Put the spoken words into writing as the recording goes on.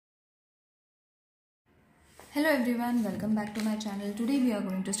Hello everyone, welcome back to my channel. Today we are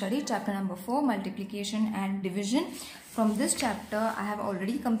going to study chapter number 4, multiplication and division. From this chapter I have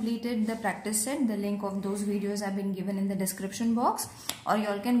already completed the practice set. The link of those videos have been given in the description box, or you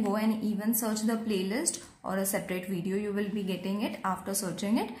all can go and even search the playlist or a separate video. You will be getting it after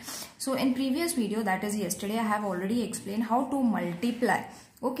searching it. So in previous video, that is yesterday, I have already explained how to multiply.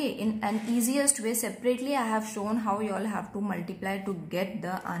 Okay, in an easiest way separately I have shown how you all have to multiply to get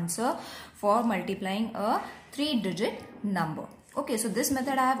the answer for multiplying a 3-digit number. Okay, so this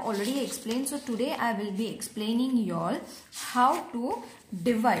method I have already explained. So today I will be explaining you all how to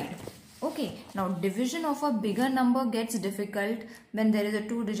divide. Okay, now division of a bigger number gets difficult when there is a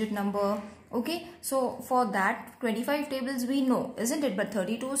 2-digit number. Okay, so for that 25 tables we know, isn't it? But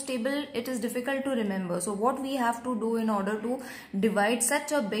 32's table, it is difficult to remember. So what we have to do in order to divide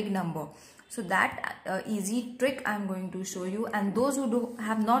such a big number? So that easy trick I am going to show you, and those who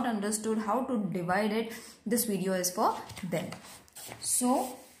have not understood how to divide it, this video is for them.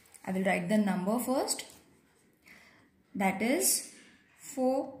 So I will write the number first. That is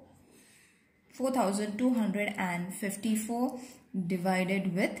 4,254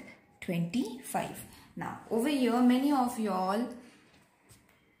 divided with 25. Now over here many of you all,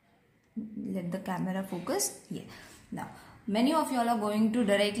 let the camera focus here. Now many of you all are going to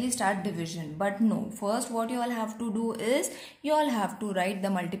directly start division, but no, first what you all have to do is you all have to write the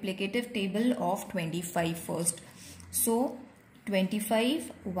multiplicative table of 25 first. So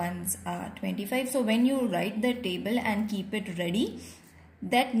 25 ones are 25. So when you write the table and keep it ready,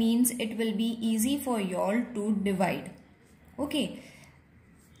 that means it will be easy for you all to divide. Okay,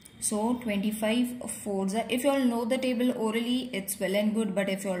 so 25 fours are, if you all know the table orally, it's well and good, but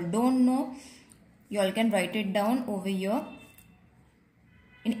if you all don't know, you all can write it down over here.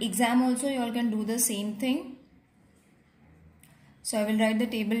 In exam also you all can do the same thing. So I will write the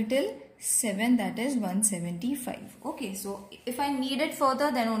table till 7, that is 175. Okay, so if I need it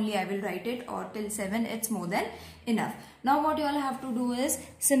further, then only I will write it, or till 7 it's more than enough. Now what you all have to do is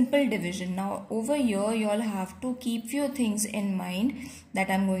simple division. Now over here you all have to keep few things in mind that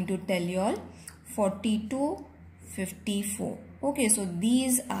I'm going to tell you all. 42, 54. Okay, so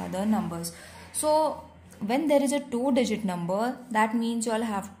these are the numbers. So when there is a 2-digit number, that means you all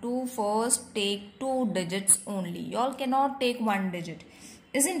have to first take 2 digits only. You all cannot take 1 digit,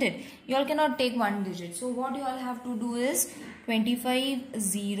 isn't it? You all cannot take 1 digit. So what you all have to do is 25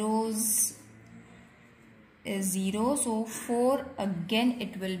 zeros is 0. So 4 again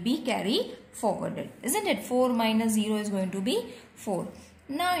it will be carry forwarded, isn't it? 4 minus 0 is going to be 4.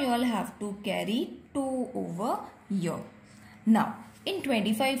 Now you all have to carry 2 over here. Now in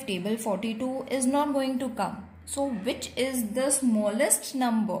 25 table 42 is not going to come. So which is the smallest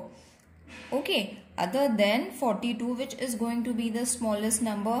number? Okay, other than 42, which is going to be the smallest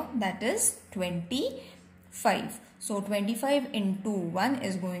number? That is 25. So 25 into 1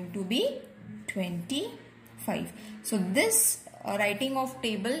 is going to be 25. So this writing of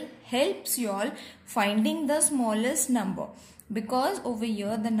table helps you all finding the smallest number, because over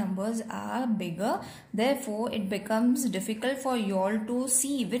here the numbers are bigger, therefore it becomes difficult for you all to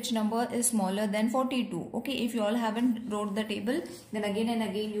see which number is smaller than 42. Okay, if you all haven't wrote the table, then again and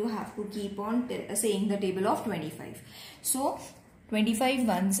again you have to keep on saying the table of 25. So 25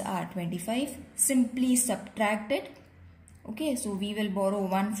 ones are 25. Simply subtract it. Okay, so we will borrow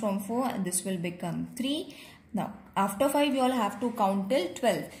 1 from 4 and this will become 3. Now after 5 you all have to count till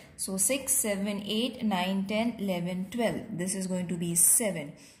 12. So 6, 7, 8, 9, 10, 11, 12. This is going to be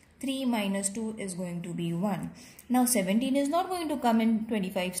 7. 3 minus 2 is going to be 1. Now 17 is not going to come in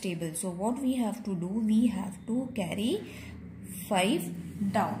 25's table. So what we have to do? We have to carry 5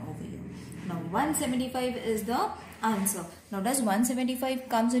 down over here. Now 175 is the answer. Now does 175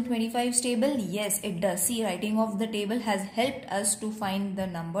 comes in 25's table? Yes, it does. See, writing of the table has helped us to find the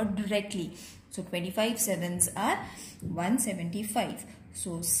number directly. So 25 sevens are 175.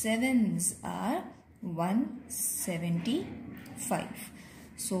 So 7s are 175.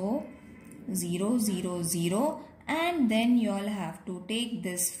 So 0, 0, 0, and then you all have to take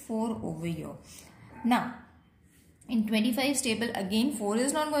this 4 over here. Now in 25's table again 4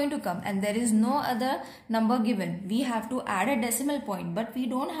 is not going to come, and there is no other number given. We have to add a decimal point, but we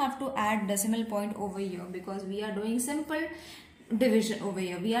don't have to add decimal point over here because we are doing simple division over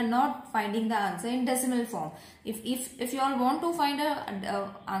here. We are not finding the answer in decimal form. If you all want to find a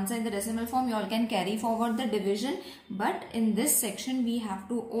answer in the decimal form, you all can carry forward the division, but in this section we have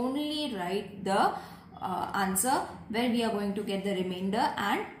to only write the answer where we are going to get the remainder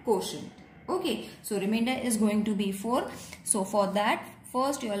and quotient. Okay, so remainder is going to be 4. So for that,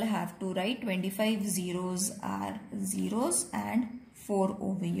 first you all have to write 25 zeros are zeros and 4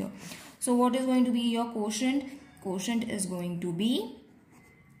 over here. So what is going to be your quotient? Quotient is going to be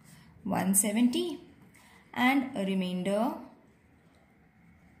 170 and a remainder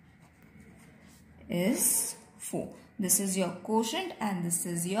is 4. This is your quotient and this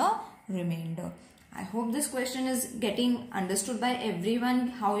is your remainder. I hope this question is getting understood by everyone,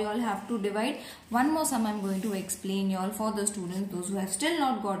 how you all have to divide. One more sum I am going to explain you all for the students, those who have still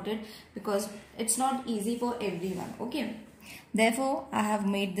not got it, because it's not easy for everyone. Okay. Therefore, I have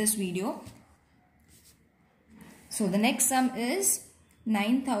made this video. So the next sum is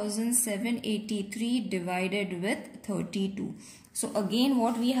 9783 divided with 32. So again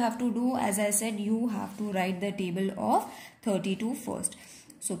what we have to do, as I said, you have to write the table of 32 first.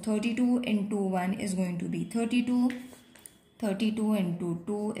 So 32 into 1 is going to be 32. 32 into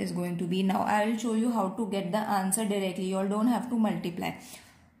 2 is going to be, now I will show you how to get the answer directly. You all don't have to multiply.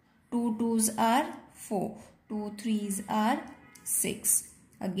 2 2s are 4. 2 3s are 6.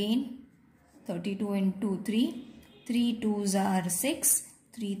 Again 32 into 3. 3 2s are 6.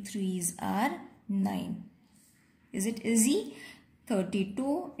 3 3s are 9. Is it easy?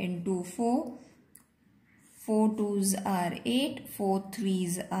 32 into 4. 4 2s are 8. 4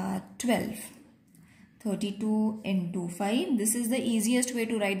 3s are 12. 32 into 5. This is the easiest way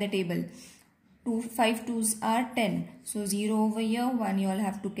to write the table. 5 2s are 10. So 0 over here. 1 you all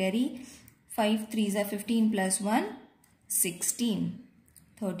have to carry. 5 3s are 15 plus 1. 16.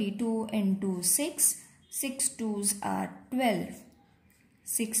 32 into 6. 6 2s are 12.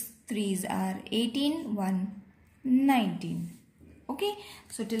 6 3s are 18. 1 19. Okay,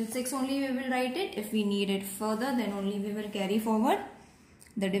 so till 6 only we will write it. If we need it further, then only we will carry forward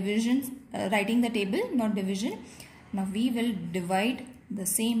the divisions, writing the table, not division. Now we will divide the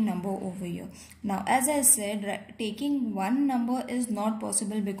same number over here. Now as I said, taking one number is not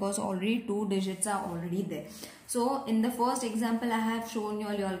possible because already 2 digits are already there. So in the first example I have shown you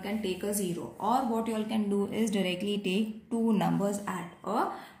all can take a 0, or what you all can do is directly take 2 numbers at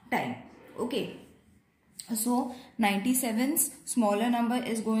a time. Okay. So 97's smaller number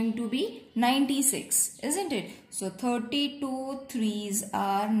is going to be 96, isn't it? So 32 3's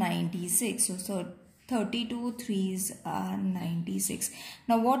are 96. So 32 3's are 96.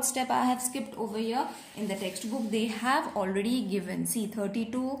 Now what step I have skipped over here? In the textbook they have already given. See,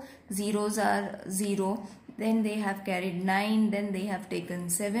 32 zeros are 0. Then they have carried 9. Then they have taken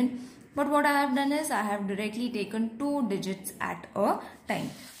 7. But what I have done is I have directly taken 2 digits at a time.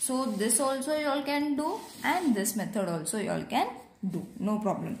 So this also you all can do and this method also you all can do. No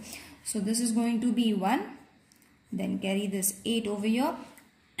problem. So this is going to be 1. Then carry this 8 over here.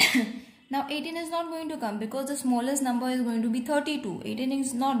 Now 18 is not going to come because the smallest number is going to be 32. 18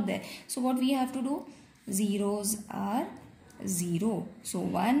 is not there. So what we have to do? Zeros are 0. So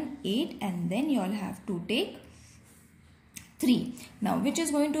 1, 8 and then you all have to take 3. Now which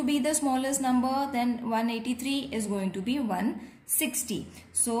is going to be the smallest number? Then 183 is going to be 160.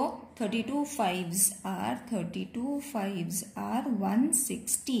 So 32 5's are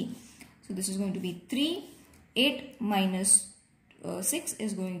 160. So this is going to be 3. 8 minus 6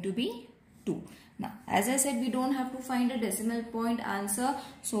 is going to be 2. Now as I said, we don't have to find a decimal point answer.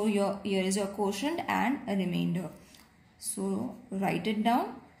 So here is your quotient and a remainder. So write it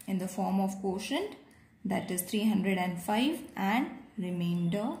down in the form of quotient, that is 305 and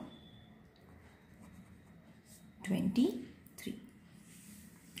remainder 23.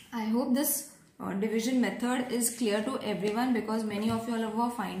 I hope this division method is clear to everyone, because many of you all were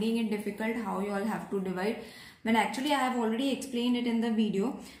finding it difficult how you all have to divide, when actually I have already explained it in the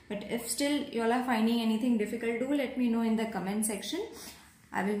video. But if still you all are finding anything difficult, do let me know in the comment section.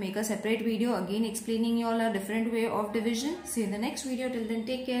 I will make a separate video again explaining you all a different way of division. See you in the next video. Till then,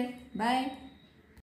 take care. Bye.